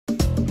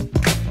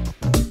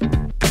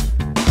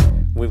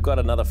we've got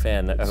another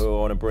fan who I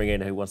want to bring in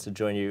who wants to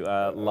join you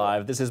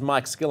live. This is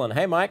Mike Skillen.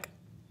 Hey, Mike.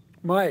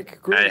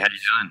 Mike, great. Hey, how you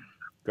doing?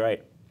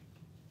 Great.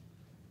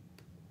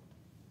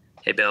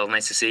 Hey, Bill.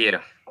 Nice to see you.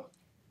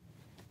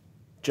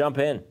 Jump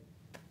in.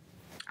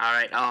 All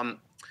right.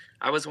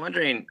 I was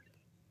wondering,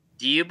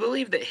 do you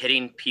believe that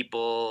hitting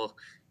people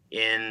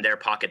in their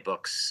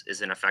pocketbooks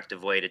is an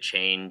effective way to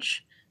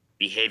change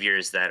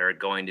behaviors that are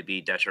going to be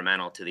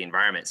detrimental to the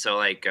environment? So,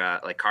 like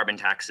carbon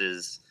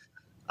taxes,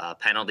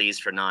 penalties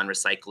for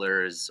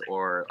non-recyclers,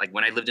 or like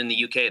when I lived in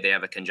the UK, they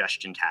have a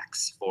congestion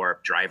tax for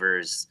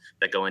drivers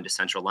that go into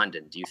central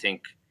London. Do you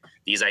think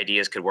these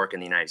ideas could work in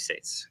the United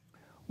States?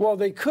 Well,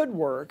 they could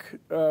work.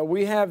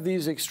 We have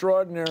these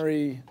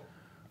extraordinary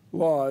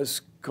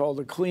laws called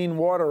the Clean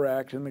Water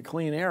Act and the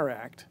Clean Air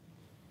Act,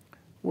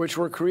 which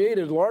were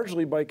created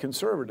largely by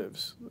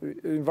conservatives. The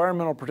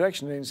Environmental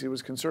Protection Agency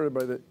was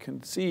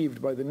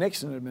conceived by the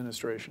Nixon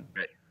administration.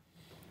 Right.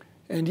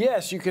 And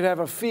yes, you could have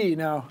a fee.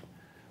 Now,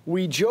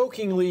 we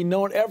jokingly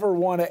don't ever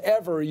want to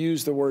ever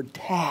use the word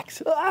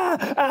tax.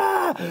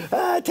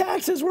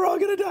 Taxes, we're all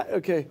going to die.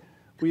 Okay,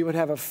 we would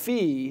have a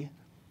fee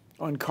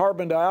on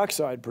carbon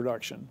dioxide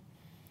production.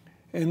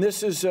 And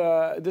this is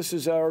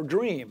our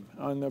dream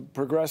on the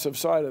progressive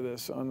side of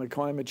this, on the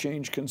climate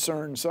change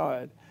concern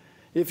side.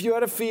 If you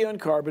had a fee on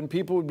carbon,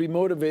 people would be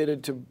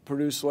motivated to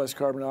produce less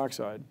carbon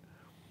dioxide.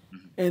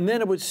 And then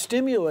it would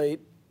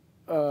stimulate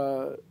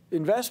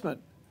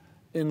investment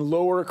in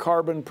lower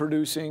carbon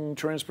producing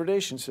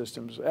transportation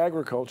systems,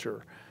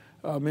 agriculture,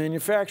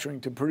 manufacturing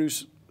to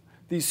produce.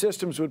 These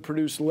systems would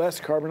produce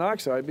less carbon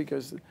dioxide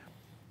because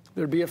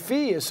there'd be a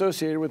fee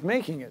associated with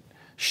making it.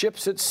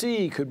 Ships at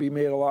sea could be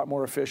made a lot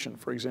more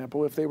efficient, for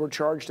example, if they were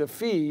charged a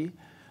fee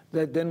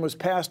that then was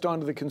passed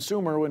on to the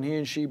consumer when he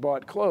and she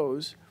bought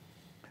clothes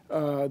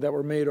that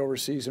were made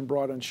overseas and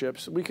brought on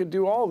ships. We could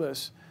do all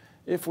this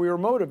if we were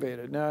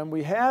motivated. Now,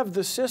 we have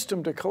the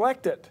system to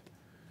collect it.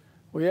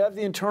 We have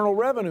the Internal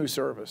Revenue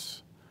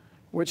Service,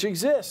 which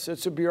exists.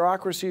 It's a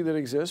bureaucracy that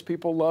exists.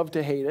 People love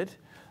to hate it.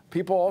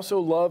 People also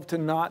love to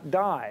not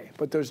die.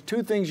 But there's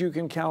two things you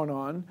can count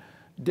on: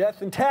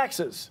 death and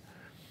taxes.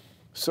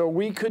 So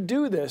we could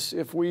do this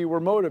if we were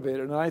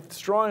motivated. And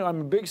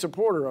I'm a big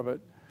supporter of it.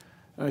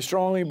 And I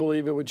strongly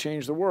believe it would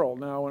change the world.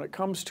 Now, when it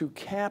comes to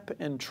cap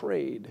and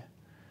trade,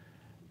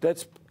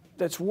 that's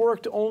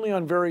worked only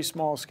on very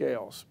small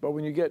scales. But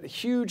when you get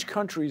huge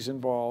countries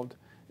involved,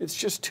 it's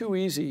just too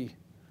easy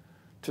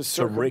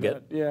to rig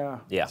it. Yeah,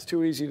 it's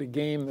too easy to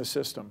game the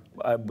system.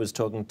 I was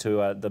talking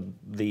to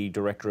the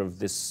director of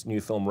this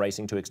new film,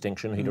 Racing to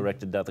Extinction. He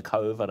directed The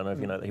Cove. I don't know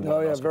if you know that. He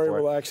won an Oscar very for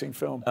it. Relaxing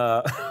film.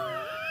 I'm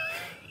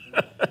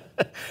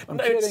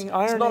no, kidding. It's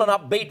not an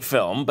upbeat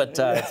film, but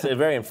it's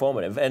very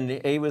informative.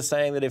 And he was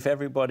saying that if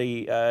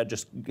everybody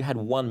just had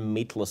one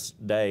meatless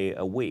day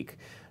a week,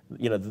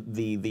 you know,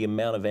 the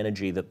amount of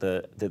energy that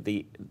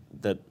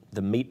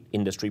the meat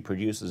industry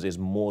produces is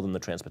more than the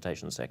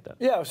transportation sector.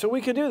 Yeah, so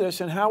we could do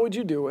this, and how would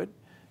you do it?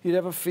 You'd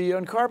have a fee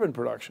on carbon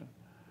production,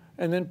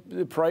 and then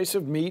the price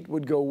of meat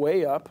would go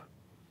way up,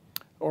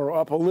 or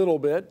up a little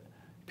bit.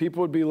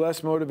 People would be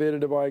less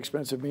motivated to buy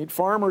expensive meat.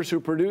 Farmers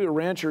who produce,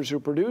 ranchers who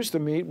produce the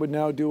meat would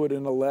now do it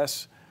in a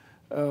less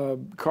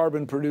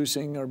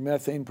carbon-producing or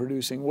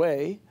methane-producing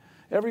way.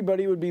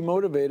 Everybody would be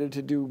motivated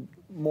to do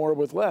more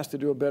with less, to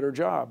do a better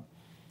job.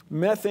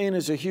 Methane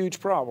is a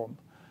huge problem,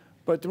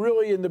 but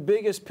really in the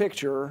biggest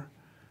picture,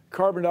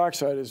 carbon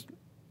dioxide is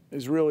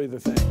really the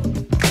thing.